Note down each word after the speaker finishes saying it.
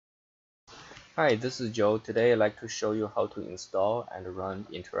Hi, this is Joe. Today I'd like to show you how to install and run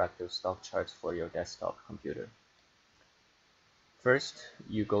interactive stock charts for your desktop computer. First,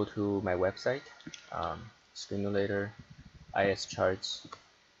 you go to my website, Simulator IS Charts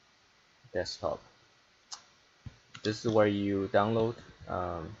Desktop. This is where you download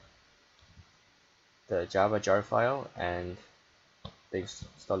the Java jar file and the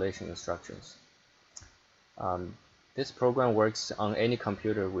installation instructions. This program works on any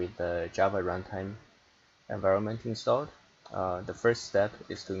computer with the Java runtime environment installed. The first step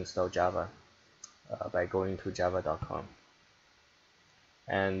is to install Java by going to java.com.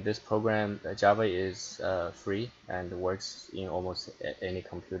 And this program, Java is free and works in almost any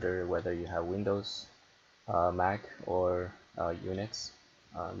computer, whether you have Windows, Mac, or Unix,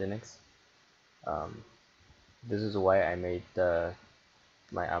 Linux. This is why I made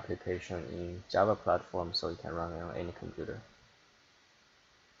my application in Java platform so it can run on any computer.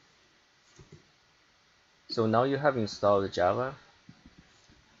 So now you have installed Java.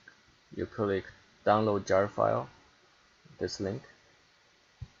 You click download jar file, this link,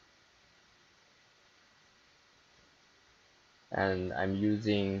 and I'm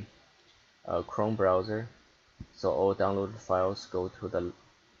using a Chrome browser, so all downloaded files go to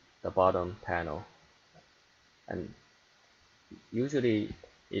the bottom panel, and usually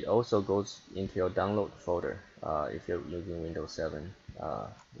it also goes into your download folder if you're using Windows 7,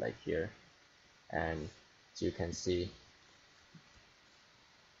 like here. And as you can see,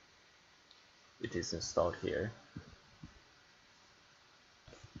 it is installed here.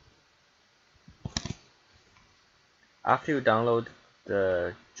 After you download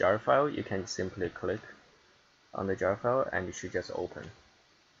the jar file, you can simply click on the jar file and it should just open,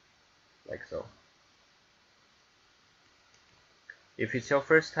 like so. If it's your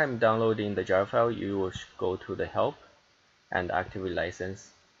first time downloading the jar file, you will go to the help and activate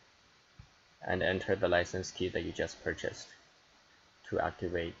license and enter the license key that you just purchased to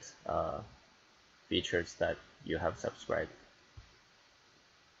activate features that you have subscribed.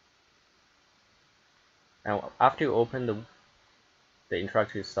 Now, after you open the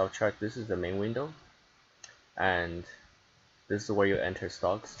interactive stock chart, this is the main window, and this is where you enter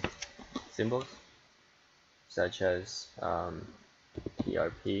stocks symbols such as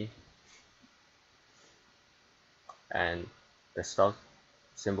ERP, and the stock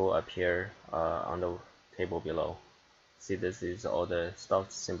symbol appear on the table below. See, this is all the stock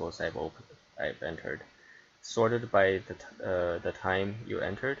symbols I've entered, sorted by the time you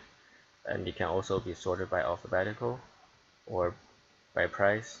entered, and it can also be sorted by alphabetical, or by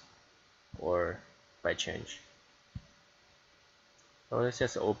price, or by change. So let's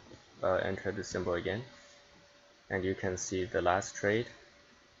just enter the symbol again, and you can see the last trade,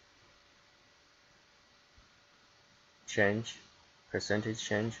 change, percentage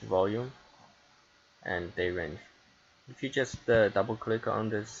change, volume, and day range. If you just double click on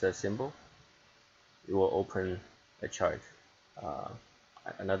this symbol, it will open a chart,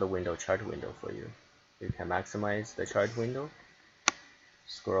 another window, chart window for you. You can maximize the chart window,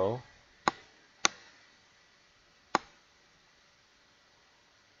 scroll,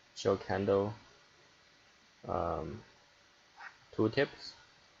 show candle tooltips.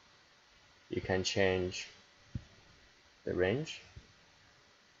 You can change the range,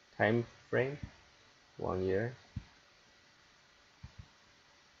 time frame, 1 year,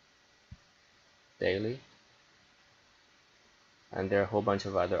 daily, and there are a whole bunch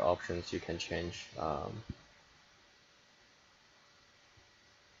of other options you can change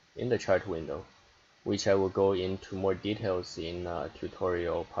in the chart window, which I will go into more details in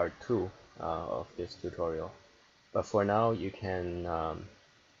tutorial part 2 of this tutorial. But for now, you can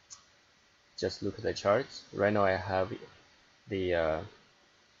just look at the charts. Right now I have the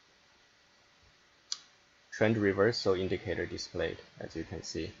trend reversal indicator displayed, as you can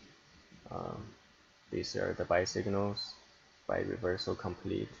see. These are the buy signals, buy reversal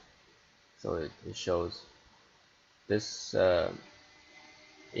complete. So it shows this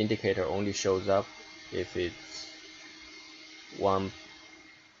indicator only shows up if it's 1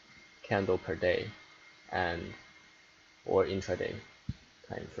 candle per day or intraday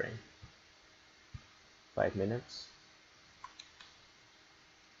time frame. 5 minutes.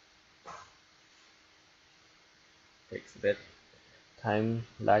 Takes a bit time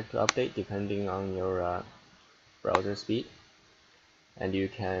lag to update depending on your browser speed, and you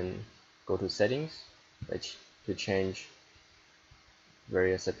can go to settings to change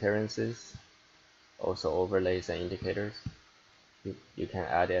various appearances, also overlays and indicators. You can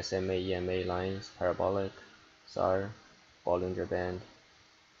add SMA, EMA lines, parabolic, SAR, Bollinger Band.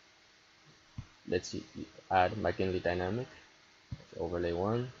 Let's add McKinley Dynamic, overlay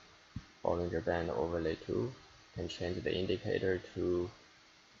 1, Bollinger Band overlay tool. You can change the indicator to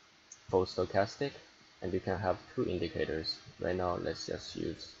full stochastic, and you can have two indicators. Right now, let's just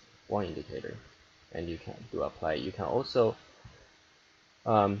use one indicator, and you can do apply. You can also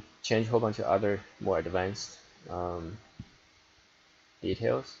change a whole bunch of other more advanced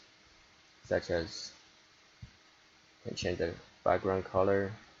details, such as you can change the background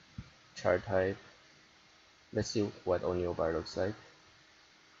color, chart type. Let's see what O'Neill bar looks like.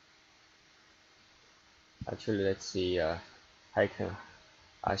 Actually, let's see Heiken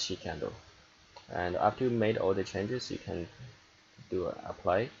Ashi candle. And after you made all the changes, you can do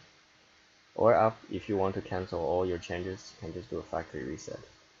apply. Or if you want to cancel all your changes, you can just do a factory reset.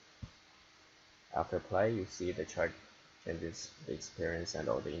 After apply, you see the chart changes, the experience, and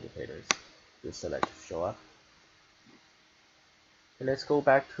all the indicators. You select show up. Okay, let's go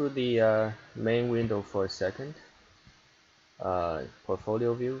back to the main window for a second.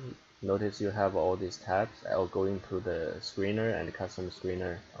 Portfolio view. Notice you have all these tabs. I'll go into the screener and custom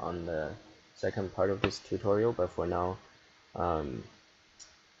screener on the second part of this tutorial, but for now,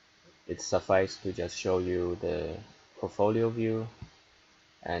 it suffices to just show you the portfolio view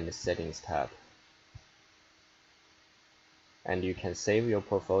and the settings tab. And you can save your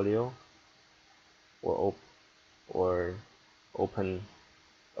portfolio or open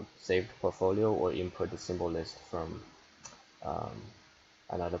a saved portfolio or import the symbol list from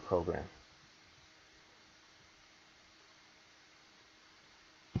another program.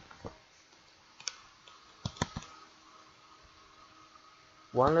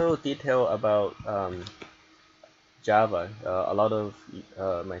 One little detail about Java, a lot of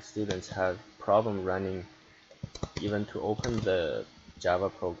my students have problem running even to open the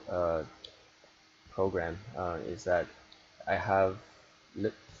Java program, is that I have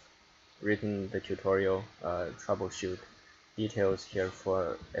written the tutorial troubleshoot details here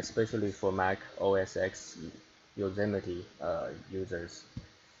for especially for MacOSX Yosemite users.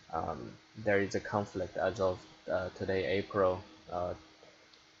 There is a conflict as of today, April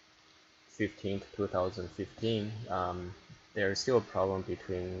 15th, 2015. There is still a problem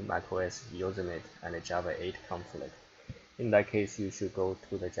between macOS Yosemite and the Java 8 conflict. In that case, you should go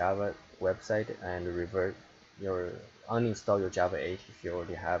to the Java website and uninstall your Java 8 if you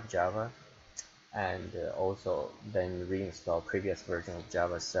already have Java, and also then reinstall previous version of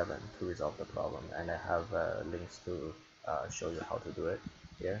Java 7 to resolve the problem. And I have links to show you how to do it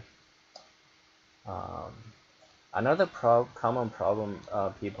here. Another common problem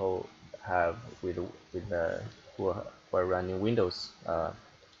people have who are running Windows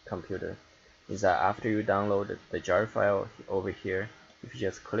computer is that after you download the jar file over here, if you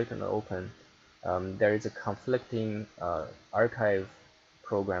just click on open, there is a conflicting archive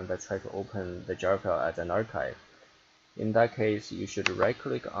program that tries to open the jar file as an archive. In that case, you should right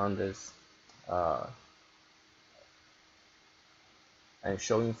click on this and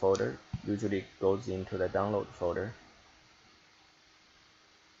showing folder. Usually goes into the download folder.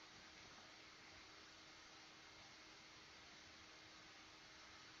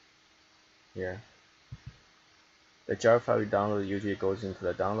 Here, the jar file you download usually goes into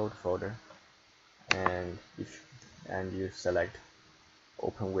the download folder, and you select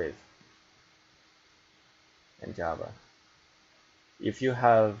open with and Java. If you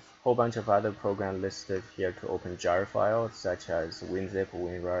have a whole bunch of other programs listed here to open jar files, such as WinZip,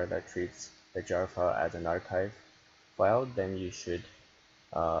 WinRAR, that treats the jar file as an archive file, then you should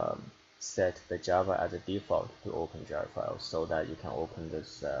set the Java as a default to open jar files so that you can open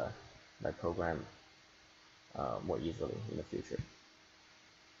this my program more easily in the future.